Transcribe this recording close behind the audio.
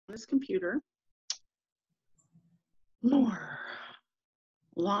this computer. More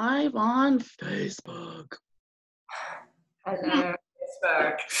live on Facebook. Hello,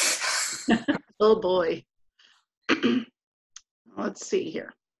 Facebook. Oh boy. Let's see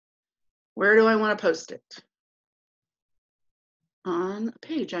here. Where do I want to post it? On a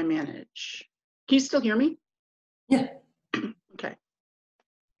page I manage. Can you still hear me? Yeah. Okay.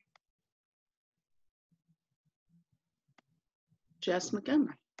 Jess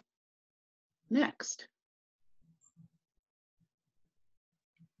Montgomery. Next.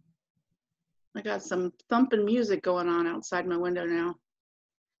 I got some thumping music going on outside my window now.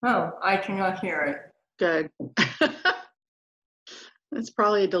 Oh, I cannot hear it. Good. That's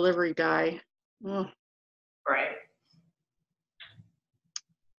probably a delivery guy. Oh, Right.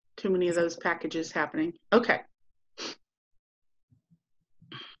 too many of those packages happening. Okay.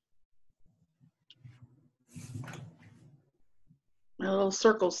 My little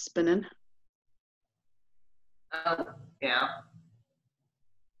circle's spinning. Yeah.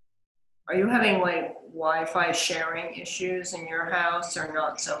 Are you having like Wi-Fi sharing issues in your house or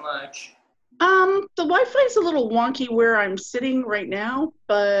not so much? The Wi-Fi is a little wonky where I'm sitting right now,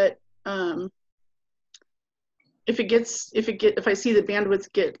 but if I see the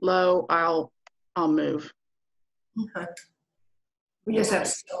bandwidth get low, I'll move. Okay. We just have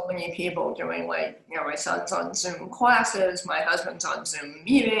so many people doing like, you know, my son's on Zoom classes, my husband's on Zoom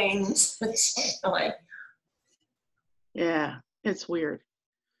meetings. It's like, Yeah, it's weird.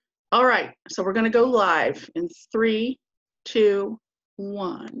 All right, so we're gonna go live in 3, 2,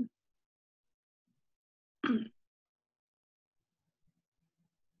 1.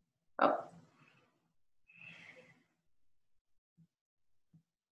 oh.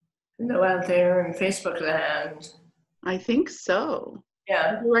 Hello out there in Facebook land. I think so.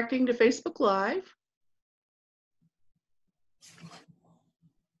 Yeah. Directing to Facebook Live.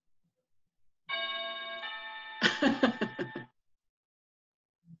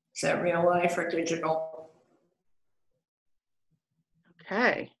 Is that real life or digital?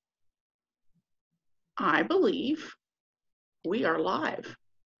 Okay. I believe we are live.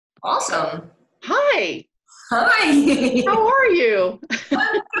 Awesome. Hi. Hi. How are you?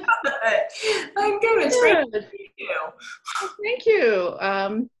 I'm good. I'm good. It's great to meet you. Thank you.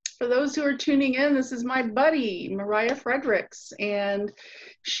 For those who are tuning in, this is my buddy, Mariah Fredericks, and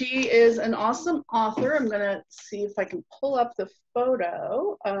she is an awesome author. I'm going to see if I can pull up the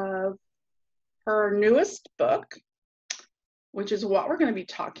photo of her newest book, which is what we're going to be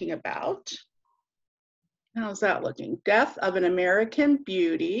talking about. How's that looking? Death of an American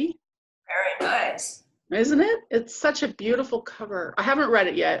Beauty. Very nice. Isn't it? It's such a beautiful cover. I haven't read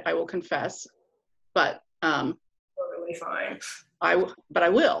it yet, I will confess, but Totally fine. I will,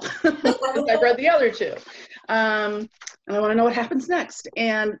 because I've read the other two. And I want to know what happens next.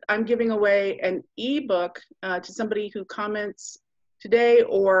 And I'm giving away an ebook to somebody who comments today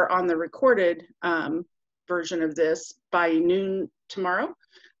or on the recorded version of this by noon tomorrow.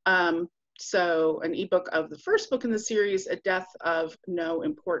 So an ebook of the first book in the series, A Death of No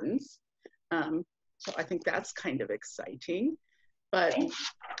Importance. So I think that's kind of exciting. But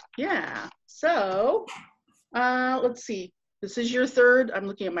yeah, so let's see. This is your third, I'm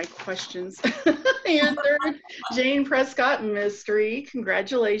looking at my questions. Your third Jane Prescott mystery.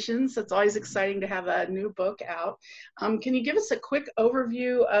 Congratulations. It's always exciting to have a new book out. Can you give us a quick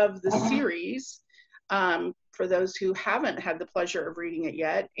overview of the series for those who haven't had the pleasure of reading it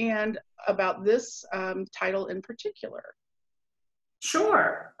yet, and about this title in particular?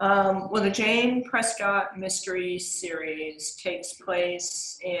 Sure. Well, the Jane Prescott Mystery Series takes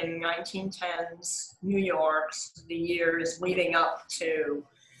place in 1910s New York, the years leading up to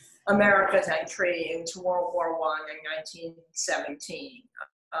America's entry into World War I in 1917.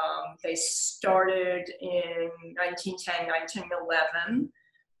 They started in 1910, 1911,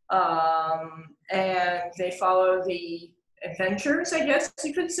 and they follow the adventures, I guess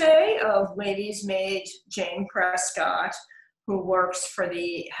you could say, of lady's maid Jane Prescott, who works for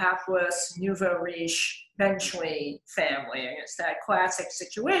the hapless nouveau riche Benchley family. And it's that classic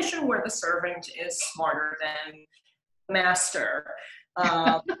situation where the servant is smarter than the master.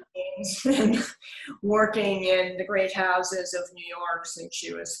 Jane's been working in the great houses of New York since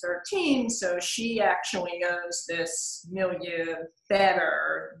she was 13, so she actually knows this milieu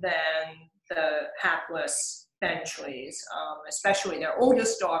better than the hapless Benchleys, especially their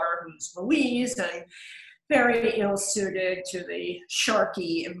oldest daughter, who's Louise, and very ill-suited to the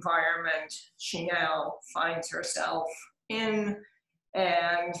sharky environment she now finds herself in.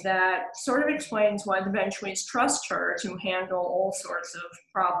 And that sort of explains why the Benchleys trust her to handle all sorts of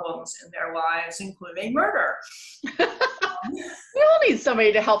problems in their lives, including murder. We all need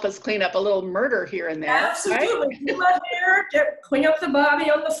somebody to help us clean up a little murder here and there. Absolutely. Right? Come out here, clean up the body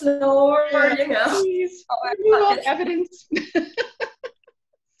on the floor, Yeah, you know. please. Remove all evidence.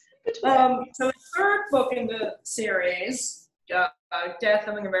 So the third book in the series, Death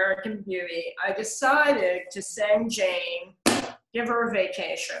of an American Beauty, I decided to send Jane, give her a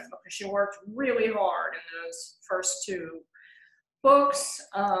vacation, because she worked really hard in those first two books,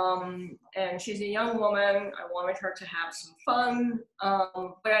 and she's a young woman. I wanted her to have some fun,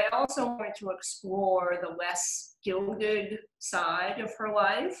 but I also wanted to explore the less gilded side of her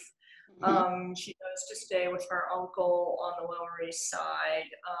life. She goes to stay with her uncle on the Lower East Side.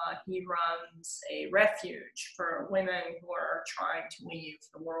 He runs a refuge for women who are trying to leave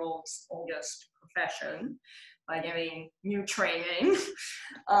the world's oldest profession by getting new training.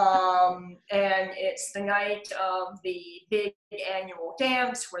 And it's the night of the big annual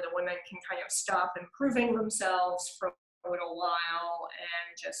dance where the women can kind of stop improving themselves for a little while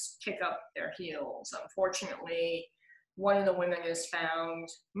and just kick up their heels. Unfortunately, one of the women is found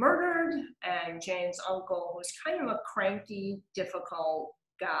murdered, and Jane's uncle, who's kind of a cranky, difficult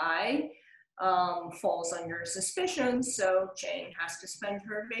guy, falls under suspicion. So Jane has to spend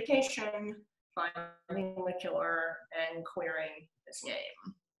her vacation finding the killer and clearing his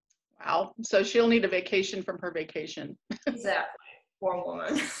name. Wow. So she'll need a vacation from her vacation. Exactly. Poor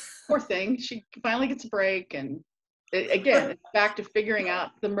woman. Poor thing. She finally gets a break, and again, it's back to figuring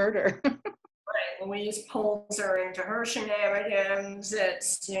out the murder. Right. Louise pulls her into her shenanigans.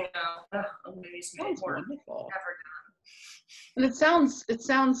 It's, you know, Louise made work wonderful. Never done. And it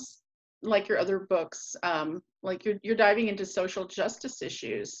sounds like your other books, like you're diving into social justice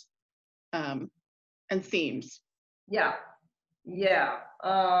issues and themes. Yeah.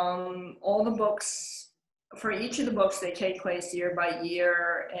 All the books, for each of the books, they take place year by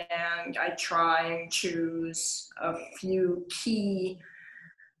year, and I try and choose a few key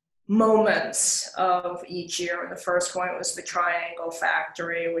moments of each year. The first one was the Triangle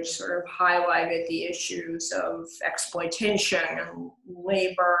Factory, which sort of highlighted the issues of exploitation and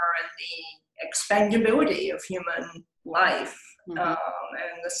labor and the expendability of human life. And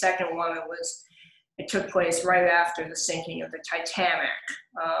the second one, it took place right after the sinking of the Titanic,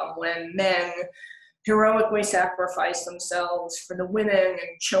 when men heroically sacrificed themselves for the women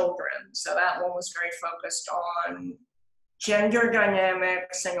and children. So that one was very focused on gender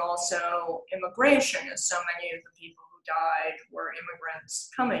dynamics and also immigration, as so many of the people who died were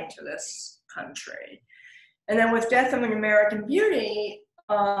immigrants coming to this country. And then with Death of an American Beauty,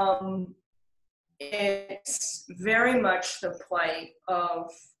 it's very much the plight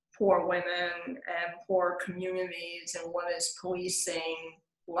of poor women and poor communities and what is policing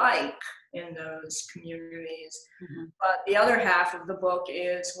like in those communities. But the other half of the book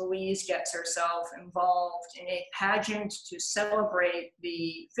is Louise gets herself involved in a pageant to celebrate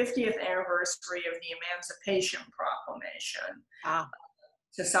the 50th anniversary of the Emancipation Proclamation.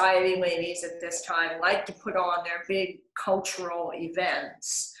 Society ladies at this time like to put on their big cultural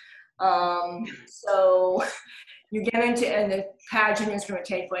events. So you get into, and the pageant is going to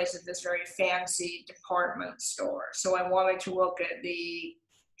take place at this very fancy department store. So I wanted to look at the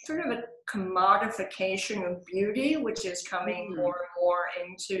sort of a commodification of beauty, which is coming more and more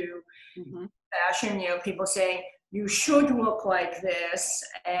into fashion. You know, people saying you should look like this,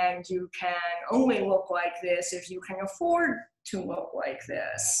 and you can only look like this if you can afford to look like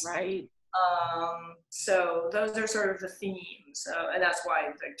this. Right. So those are sort of the themes, and that's why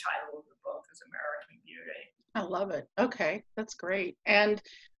the title of the book is American Beauty. I love it. Okay, that's great. And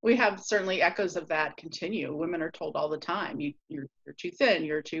we have certainly echoes of that continue. Women are told all the time, you're too thin,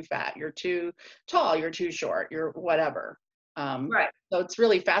 you're too fat, you're too tall, you're too short, you're whatever. Right. So it's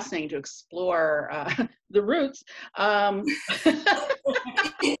really fascinating to explore the roots. We're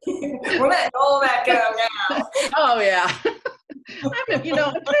letting all that go now. Oh yeah. I'm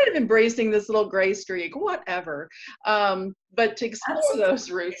kind of embracing this little gray streak, whatever. But to explore those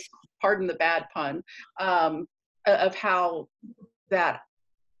roots, pardon the bad pun, of how that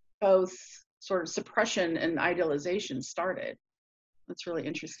both sort of suppression and idealization started. That's really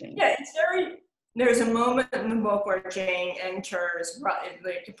interesting. Yeah, there's a moment in the book where Jane enters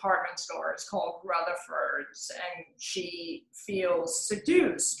the department store. It's called Rutherford's, and she feels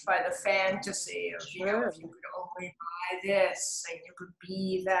seduced by the fantasy of, you know, if you could only buy this and you could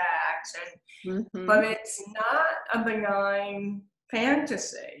be that. And but it's not a benign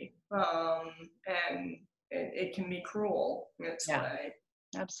fantasy, and it can be cruel in its way.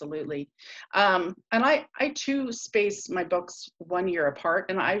 Absolutely. And I too space my books 1 year apart,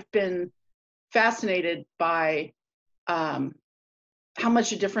 and I've been fascinated by um, how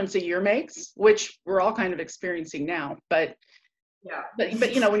much a difference a year makes, which we're all kind of experiencing now. Yeah. But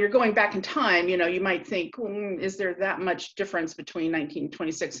when you're going back in time, you might think, is there that much difference between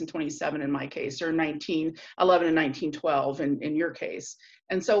 1926 and 27 in my case, or 1911 and 1912 in your case?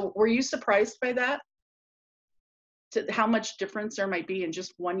 And so, were you surprised by that? To how much difference there might be in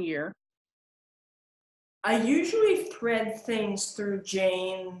just 1 year? I usually thread things through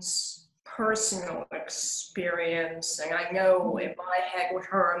Jane's personal experience, and I know in my head what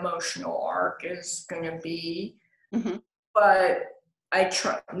her emotional arc is going to be. Mm-hmm. But I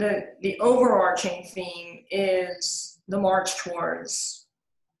try the overarching theme is the march towards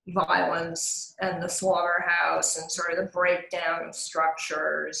violence and the slaughterhouse and sort of the breakdown of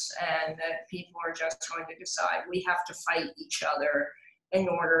structures, and that people are just going to decide we have to fight each other in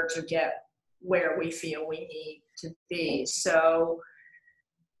order to get where we feel we need to be. So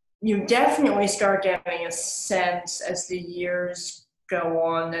you definitely start getting a sense as the years go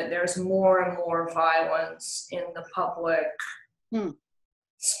on that there's more and more violence in the public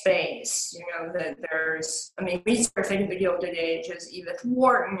space. That there's, we sort of think of the Gilded Age as Edith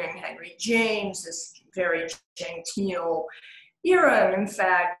Wharton and Henry James, this very genteel era. And in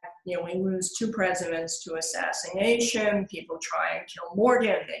fact, we lose 2 presidents to assassination. People try and kill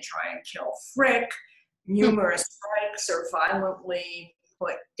Morgan. They try and kill Frick. Numerous strikes are violently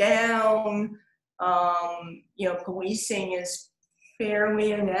put down. Policing is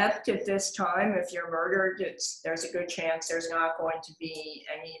fairly inept at this time. If you're murdered, there's a good chance there's not going to be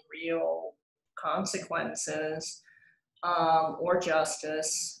any real consequences or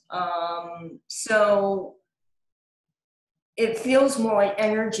justice. So it feels more like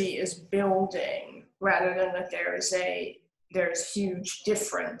energy is building rather than that there's huge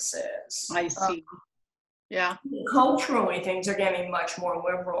differences. I see. Yeah. Culturally, things are getting much more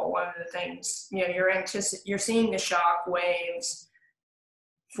liberal. One of the things, you're seeing the shock waves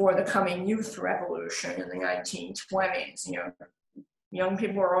for the coming youth revolution in the 1920s. Young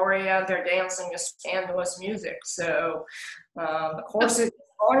people are already out there dancing to scandalous music. So, of course, it's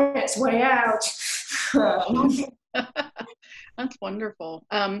on its way out. That's wonderful.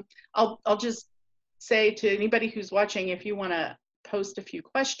 I'll just say to anybody who's watching, if you want to post a few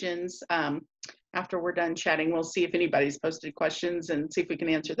questions after we're done chatting, we'll see if anybody's posted questions and see if we can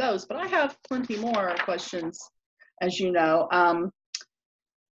answer those. But I have plenty more questions, as you know,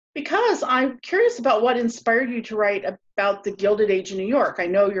 because I'm curious about what inspired you to write about the Gilded Age in New York. I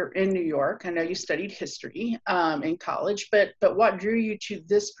know you're in New York. I know you studied history in college, but what drew you to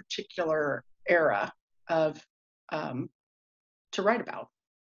this particular era of to write about?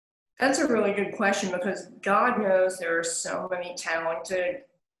 That's a really good question, because God knows there are so many talented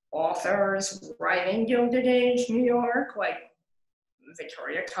authors writing Gilded Age New York, like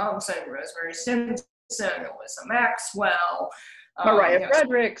Victoria Thompson, Rosemary Simpson, Alyssa Maxwell, Mariah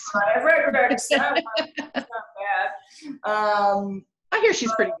Fredericks. Mariah Fredericks, not bad. I hear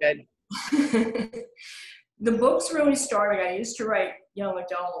she's pretty good. The books really started, I used to write young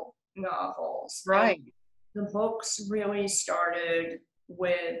adult novels. Right. The books really started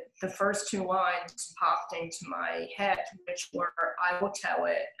with the first 2 lines popped into my head, which were, I will tell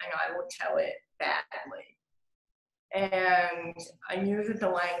it, and I will tell it badly. And I knew that the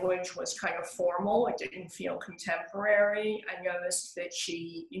language was kind of formal. It didn't feel contemporary. I noticed that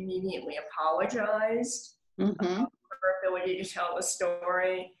she immediately apologized for her ability to tell the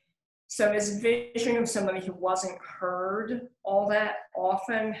story. So this vision of somebody who wasn't heard all that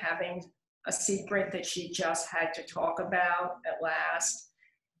often, having a secret that she just had to talk about at last.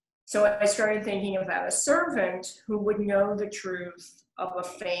 So I started thinking about a servant who would know the truth of a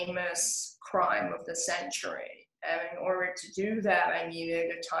famous crime of the century. And in order to do that, I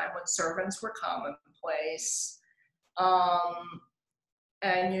needed a time when servants were commonplace.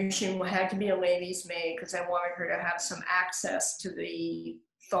 And she had to be a lady's maid because I wanted her to have some access to the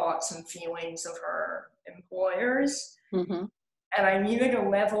thoughts and feelings of her employers. And I needed a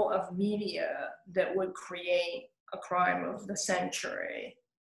level of media that would create a crime of the century.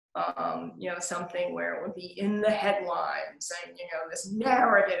 Something where it would be in the headlines and, this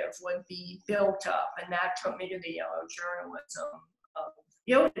narrative would be built up. And that took me to the yellow journalism of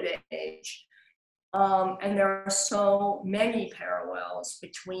Gilded Age. And there are so many parallels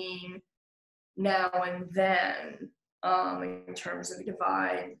between now and then in terms of the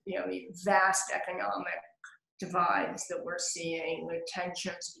divide, the vast economic divides that we're seeing, the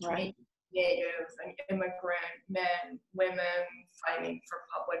tensions between Native and immigrant men, women fighting for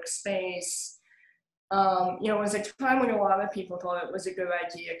public space, It was a time when a lot of people thought it was a good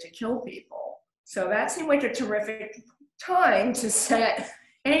idea to kill people. So that seemed like a terrific time to set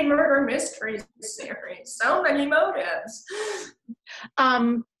a murder mystery series. So many motives.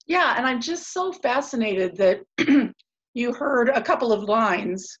 Yeah, and I'm just so fascinated that you heard a couple of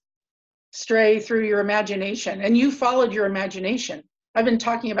lines stray through your imagination and you followed your imagination. I've been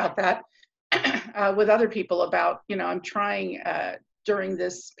talking about that with other people about, I'm trying during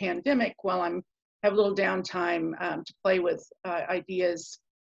this pandemic while have a little downtime to play with ideas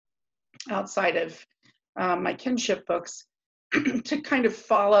outside of my kinship books to kind of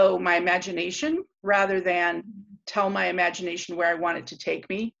follow my imagination rather than tell my imagination where I want it to take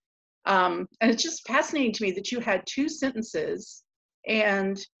me. And it's just fascinating to me that you had two sentences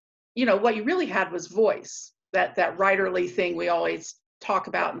and, what you really had was voice, that writerly thing we always talk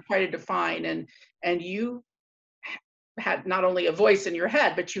about and try to define. And you had not only a voice in your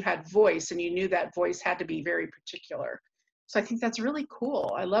head, but you had voice and you knew that voice had to be very particular. So I think that's really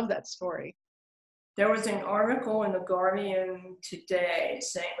cool. I love that story. There was an article in The Guardian today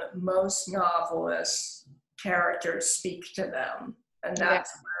saying that most novelists' characters speak to them, and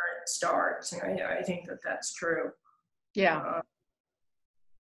that's where it starts. And I think that that's true. Yeah,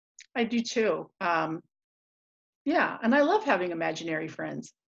 I do too. Yeah, and I love having imaginary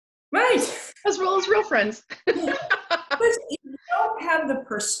friends. Right. As well as real friends. But you don't have the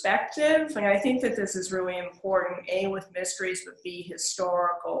perspective, and I think that this is really important, A, with mysteries, but B,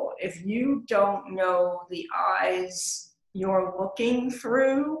 historical. If you don't know the eyes you're looking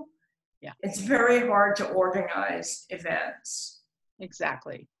through, it's very hard to organize events.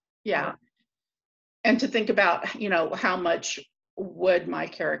 Exactly. Yeah. And to think about, how much would my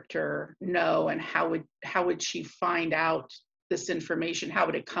character know and how would she find out this information? How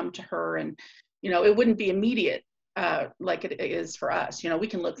would it come to her? And, it wouldn't be immediate like it is for us. We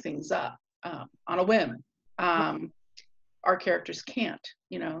can look things up on a whim. Our characters can't,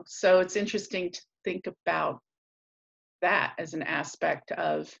 so it's interesting to think about that as an aspect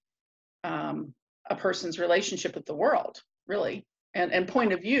of a person's relationship with the world, really, and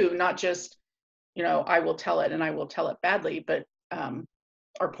point of view, not just, I will tell it and I will tell it badly, but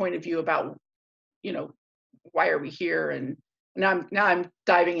our point of view about, why are we here? And now I'm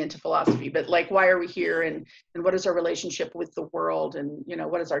diving into philosophy, but like, why are we here? And what is our relationship with the world? And,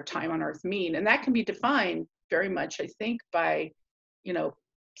 what does our time on earth mean? And that can be defined very much, I think, by,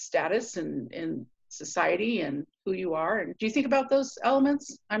 status and society and who you are. And do you think about those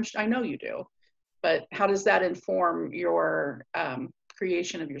elements? I know you do, but how does that inform your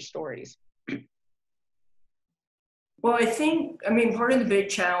creation of your stories? Well, part of the big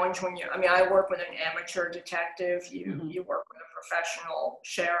challenge when I work with an amateur detective, you work with a professional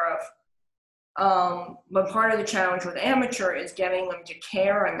sheriff. But part of the challenge with amateur is getting them to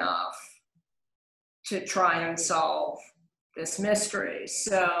care enough to try and solve this mystery.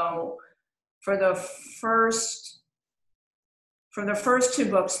 So for the first two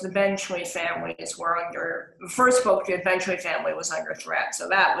books, the Benchley families were the first book, the Benchley family was under threat. So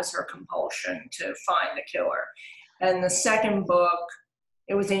that was her compulsion to find the killer. And the second book,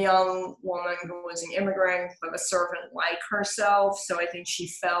 it was a young woman who was an immigrant, but a servant like herself. So I think she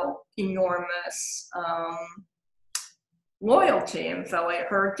felt enormous loyalty and felt like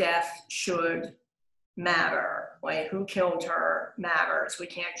her death should matter. Like, who killed her matters. We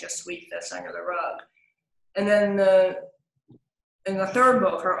can't just sweep this under the rug. And then in the third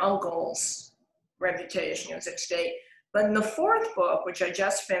book, her uncle's reputation was at stake. But in the fourth book, which I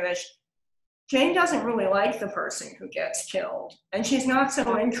just finished, Jane doesn't really like the person who gets killed, and she's not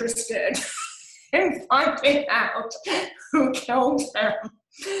so interested in finding out who killed him.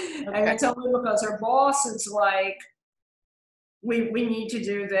 Okay. And it's only because her boss is like, we need to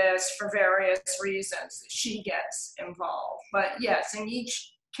do this for various reasons that she gets involved. But yes, in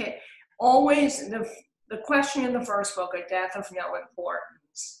each case, always the question in the first book, a death of no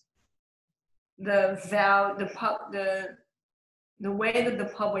importance. The way that the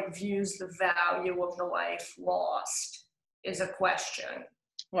public views the value of the life lost is a question.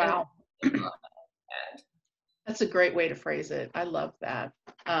 Wow. That's a great way to phrase it. I love that.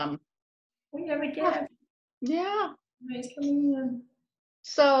 We never get. Yeah. Nice coming in.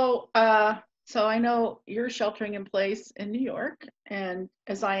 So I know you're sheltering in place in New York, and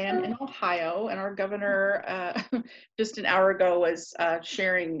as I am in Ohio, and our governor just an hour ago was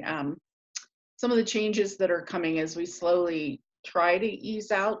sharing some of the changes that are coming as we slowly try to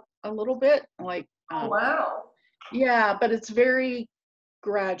ease out a little bit. Like, oh, wow. Yeah, but it's very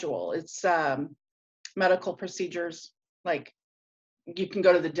gradual. It's medical procedures, like you can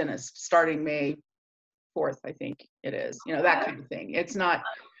go to the dentist starting May 4th, I think it is, that kind of thing. It's not,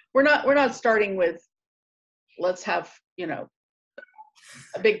 we're not starting with let's have,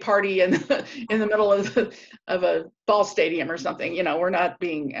 a big party in in the middle of a ball stadium or something. We're not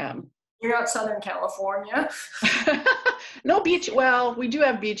being You're not Southern California. no beach. Well, we do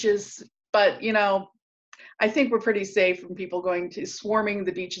have beaches, but I think we're pretty safe from people swarming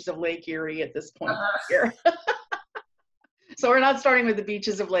the beaches of Lake Erie at this point here. So we're not starting with the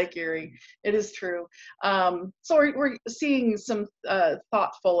beaches of Lake Erie. It is true. So we're seeing some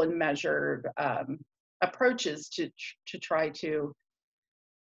thoughtful and measured approaches to try to.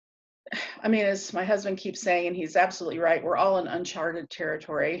 I mean, as my husband keeps saying, and he's absolutely right, we're all in uncharted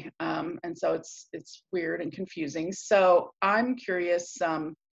territory, and so it's weird and confusing. So I'm curious.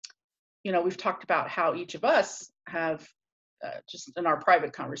 We've talked about how each of us have just in our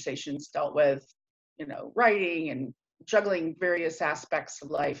private conversations dealt with, writing and juggling various aspects of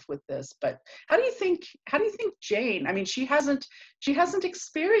life with this. But how do you think Jane, I mean, she hasn't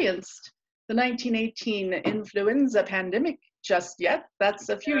experienced the 1918 influenza pandemic just yet. That's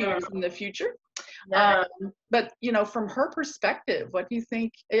a few years in the future. Yeah. But from her perspective, what do you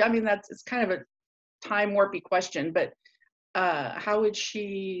think? I mean, it's kind of a time warpy question, but what would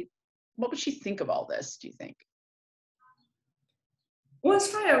she think of all this, do you think? Well, it's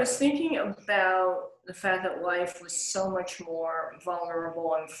funny. I was thinking about the fact that life was so much more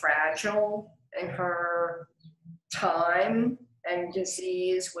vulnerable and fragile in her time, and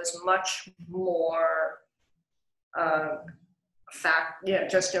disease was much more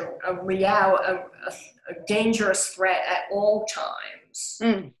just a dangerous threat at all times.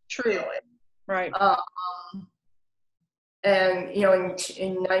 True. Really. Right. And, in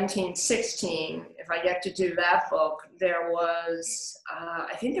 1916, if I get to do that book, there was,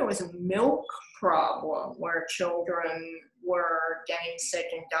 I think there was a milk problem where children were getting sick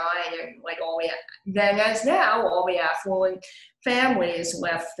and dying, and like all the affluent families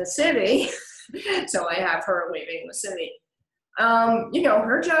left the city. So I have her leaving the city.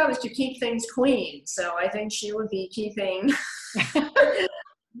 Her job is to keep things clean. So I think she would be keeping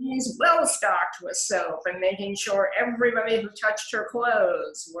he's well stocked with soap and making sure everybody who touched her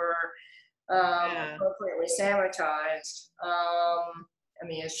clothes were appropriately sanitized. I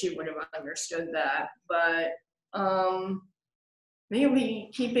mean, she would have understood that, but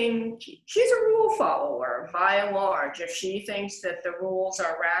maybe she's a rule follower by and large. If she thinks that the rules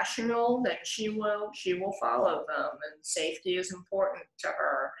are rational, then she will follow them, and safety is important to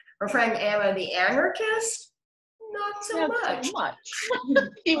her. Her friend Anna the anarchist, not so much.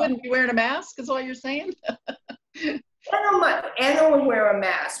 He wouldn't be wearing a mask, is what you're saying? Anna would wear a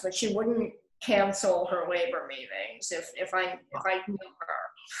mask, but she wouldn't cancel her labor meetings if I knew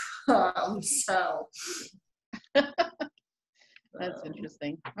her. So that's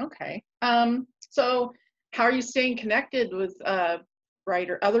interesting. Okay. So how are you staying connected with other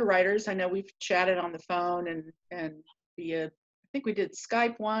writers? I know we've chatted on the phone and via, I think we did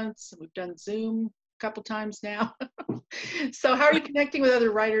Skype once, we've done Zoom couple times now. So how are you connecting with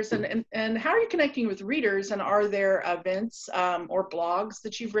other writers, and how are you connecting with readers, and are there events or blogs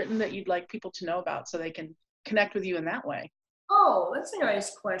that you've written that you'd like people to know about so they can connect with you in that way? Oh, that's a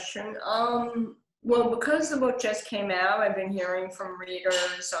nice question. Well, because the book just came out, I've been hearing from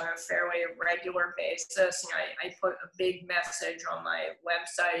readers on a fairly regular basis, and I put a big message on my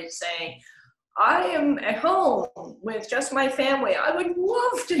website saying, I am at home with just my family. I would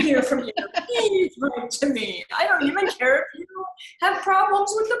love to hear from you. Please write to me. I don't even care if you have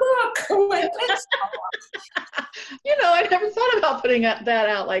problems with the book. Like, I never thought about putting that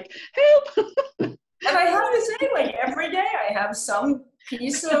out, like, help. And I have to say, like, every day I have some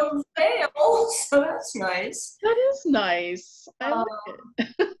piece of mail, so that's nice. That is nice. I like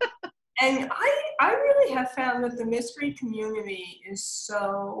it. And I really have found that the mystery community is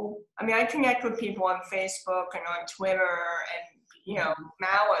I connect with people on Facebook and on Twitter, and,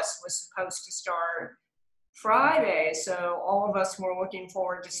 Malice was supposed to start Friday, so all of us were looking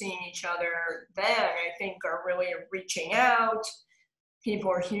forward to seeing each other then. I think are really reaching out.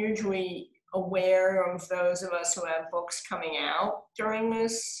 People are hugely aware of those of us who have books coming out during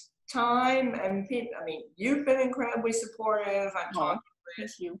this time, and you've been incredibly supportive. I'm talking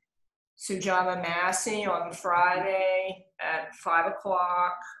with you. Sujata Massey on Friday at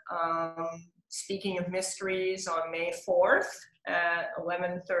 5:00. Speaking of Mysteries on May 4th at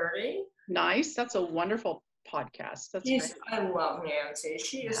 11:30. Nice. That's a wonderful podcast. That's great. I love Nancy.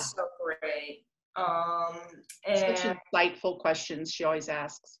 She is so great. And such insightful questions she always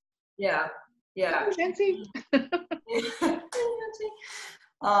asks. Yeah. Oh, Nancy. Nancy.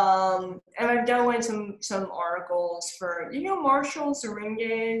 And I've done some articles for, Marshall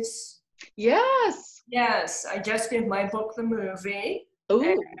Zeringues. Yes. I just did my book, The Movie. Oh,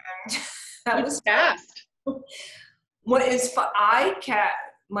 that was fast. What is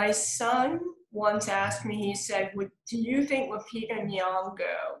my son once asked me, he said, do you think Lupita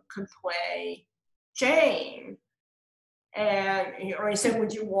Nyong'o could play Jane? Or he said,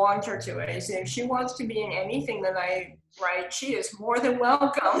 would you want her to? And I said, if she wants to be in anything that I write, she is more than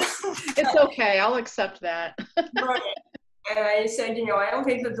welcome. It's okay. I'll accept that. Right. And I said, I don't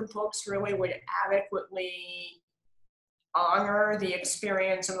think that the books really would adequately honor the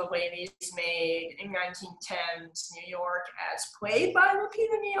experience of the Ladies' Maid in 1910s New York as played by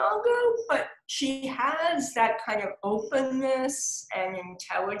Lupita Nyong'o, but she has that kind of openness and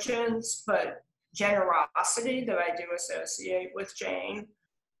intelligence, but generosity that I do associate with Jane.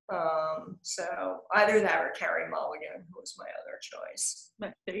 So either that or Carrie Mulligan, who was my other choice.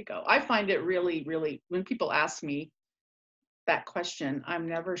 There you go. I find it really, really, when people ask me that question, I'm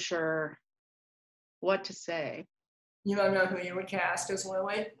never sure what to say. You don't know who you would cast as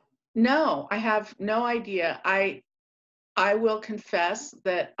Lily? No, I have no idea. I will confess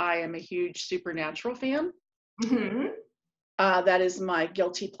that I am a huge Supernatural fan. Mm-hmm. That is my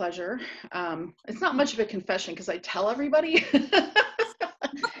guilty pleasure. It's not much of a confession because I tell everybody.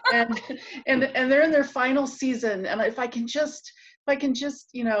 and they're in their final season, and if I can just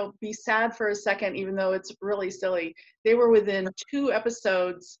be sad for a second, even though it's really silly, they were within 2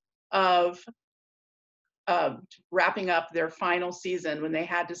 episodes of wrapping up their final season when they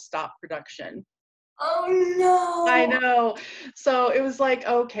had to stop production. Oh no! I know. So it was like,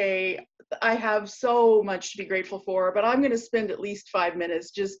 okay, I have so much to be grateful for, but I'm going to spend at least 5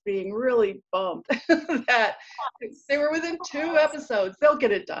 minutes just being really bummed that they were within 2 episodes. They'll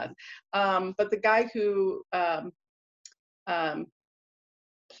get it done. But the guy who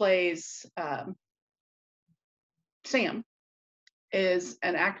plays Sam is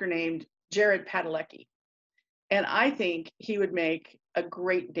an actor named Jared Padalecki. And I think he would make a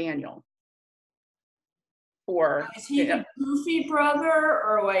great Daniel. Is he the goofy brother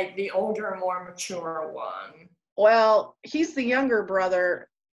or like the older, more mature one? Well, he's the younger brother.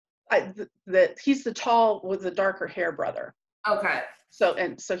 He's the tall with the darker hair brother. Okay. So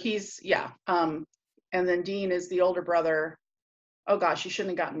he's and then Dean is the older brother. Oh gosh, you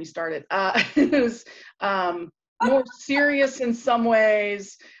shouldn't have gotten me started. Who's more serious in some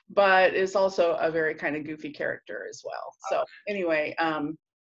ways, but is also a very kind of goofy character as well. So anyway, I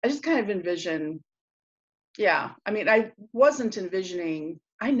just kind of envision. Yeah, I mean, I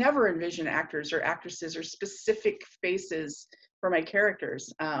never envision actors or actresses or specific faces for my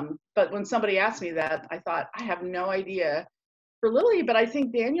characters. But when somebody asked me that, I thought, I have no idea for Lily, but I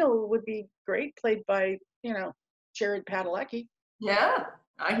think Daniel would be great, played by, Jared Padalecki. Yeah,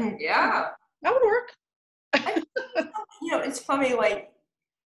 that would work. It's funny, like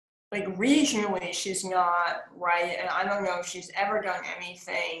regionally, she's not right, and I don't know if she's ever done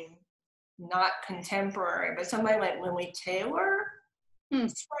anything not contemporary, but somebody like Lily Taylor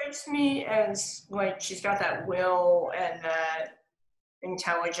strikes me as like she's got that will and that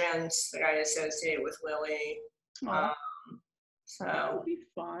intelligence that I associate with Lily. So that would be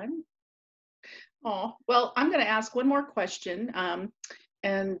fun. Oh, well, I'm going to ask one more question,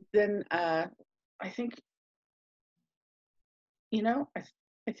 and then I think,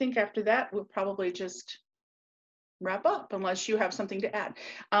 I think after that we'll probably just wrap up unless you have something to add.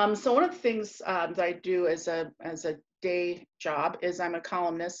 So one of the things that I do as a day job is I'm a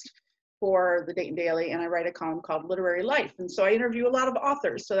columnist for the Dayton Daily, and I write a column called Literary Life. And so I interview a lot of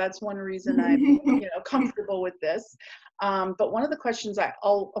authors. So that's one reason I'm comfortable with this. But one of the questions I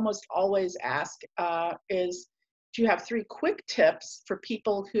almost always ask is, do you have 3 quick tips for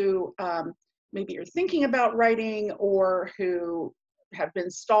people who maybe are thinking about writing or who have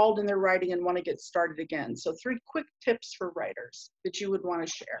been stalled in their writing and want to get started again? So 3 quick tips for writers that you would want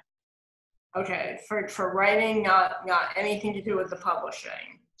to share. Okay, for writing, not anything to do with the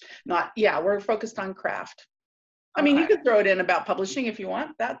publishing. We're focused on craft. I mean, you could throw it in about publishing if you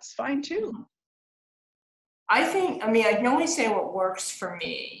want. That's fine too. I can only say what works for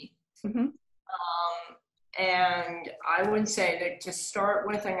me. Mm-hmm. And I would say that to start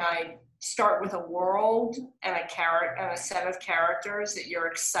with, start with a world and a set of characters that you're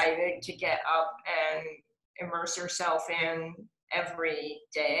excited to get up and immerse yourself in every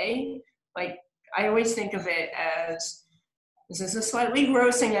day. Like, I always think of it as, this is a slightly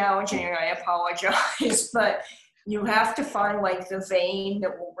gross analogy and I apologize, but you have to find like the vein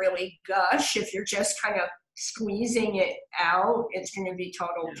that will really gush. If you're just kind of squeezing it out, it's going to be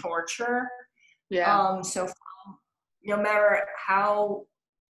total torture. Yeah. So no matter how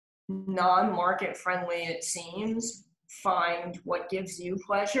non-market friendly it seems, find what gives you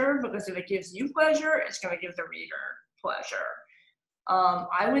pleasure, because if it gives you pleasure, it's going to give the reader pleasure.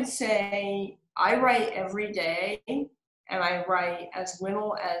 I would say I write every day, and I write as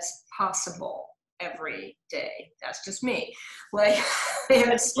little as possible every day. That's just me. Like,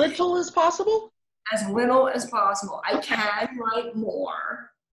 As little as possible? As little as possible. I can write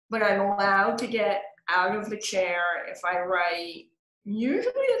more, but I'm allowed to get out of the chair if I write.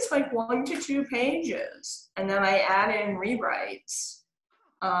 Usually it's like 1 to 2 pages, and then I add in rewrites.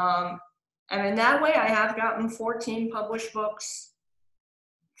 And in that way, I have gotten 14 published books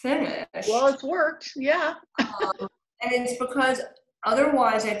finished. Well, it's worked, yeah. And it's because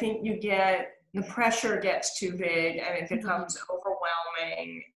otherwise, I think the pressure gets too big, and it becomes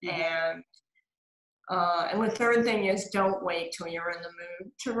overwhelming. And the third thing is, don't wait till you're in the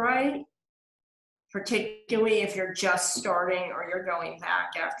mood to write, particularly if you're just starting or you're going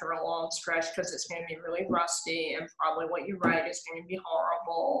back after a long stretch, because it's going to be really rusty, and probably what you write is going to be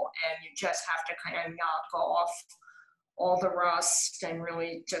horrible, and you just have to kind of knock off all the rust and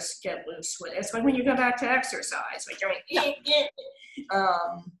really just get loose with it. It's like when you go back to exercise, like you're like,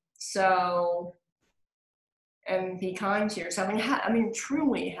 so, and be kind to yourself, and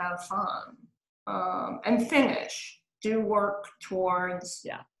truly have fun, and do work towards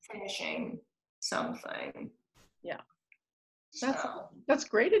finishing something. Yeah, that's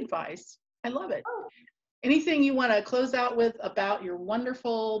great advice. I love it. Anything you want to close out with about your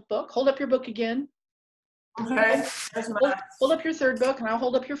wonderful book? Hold up your book again. Okay. Hold up your third book, and I'll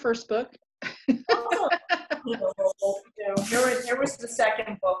hold up your first book. Here was the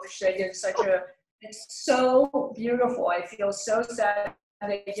second book, which they did it's so beautiful. I feel so sad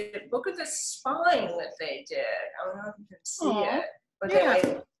they did. Look at the spine that they did. I don't know if you can see it, but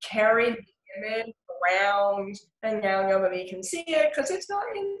they carried the image around, and now nobody can see it because it's not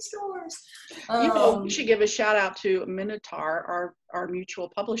in stores. We should give a shout out to Minotaur, our mutual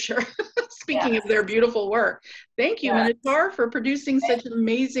publisher. Speaking of their beautiful work, thank you, Minotaur, for producing such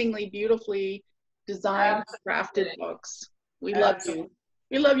amazingly beautifully designed, crafted books. We love you.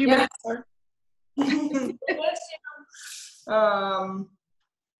 We love you, Minotaur.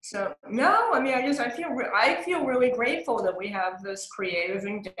 So no, I feel really grateful that we have this creative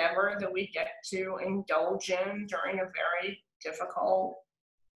endeavor that we get to indulge in during a very difficult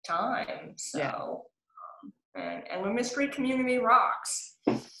time. So, and the mystery community rocks.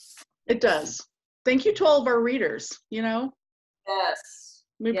 It does. Thank you to all of our readers. Yes.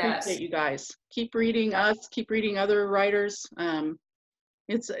 We appreciate you guys. Keep reading us. Keep reading other writers.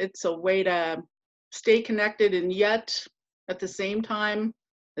 It's a way to stay connected and yet at the same time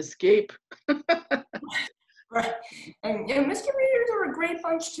escape. Right. And mystery readers are a great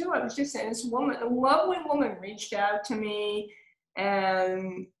bunch too. I was just saying, this woman, a lovely woman, reached out to me,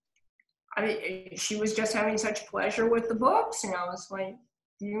 and she was just having such pleasure with the books, and I was like,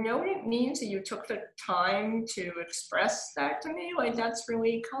 do you know what it means that you took the time to express that to me? Like, that's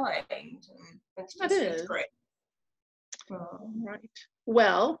really kind. And it's great. Right.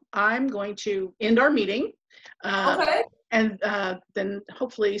 Well, I'm going to end our meeting. Okay. And then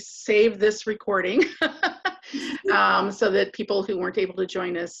hopefully save this recording so that people who weren't able to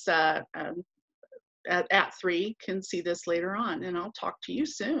join us at 3 can see this later on. And I'll talk to you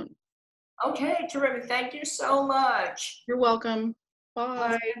soon. Okay, terrific. Thank you so much. You're welcome.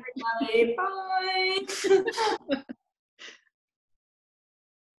 Bye. Everybody. Bye.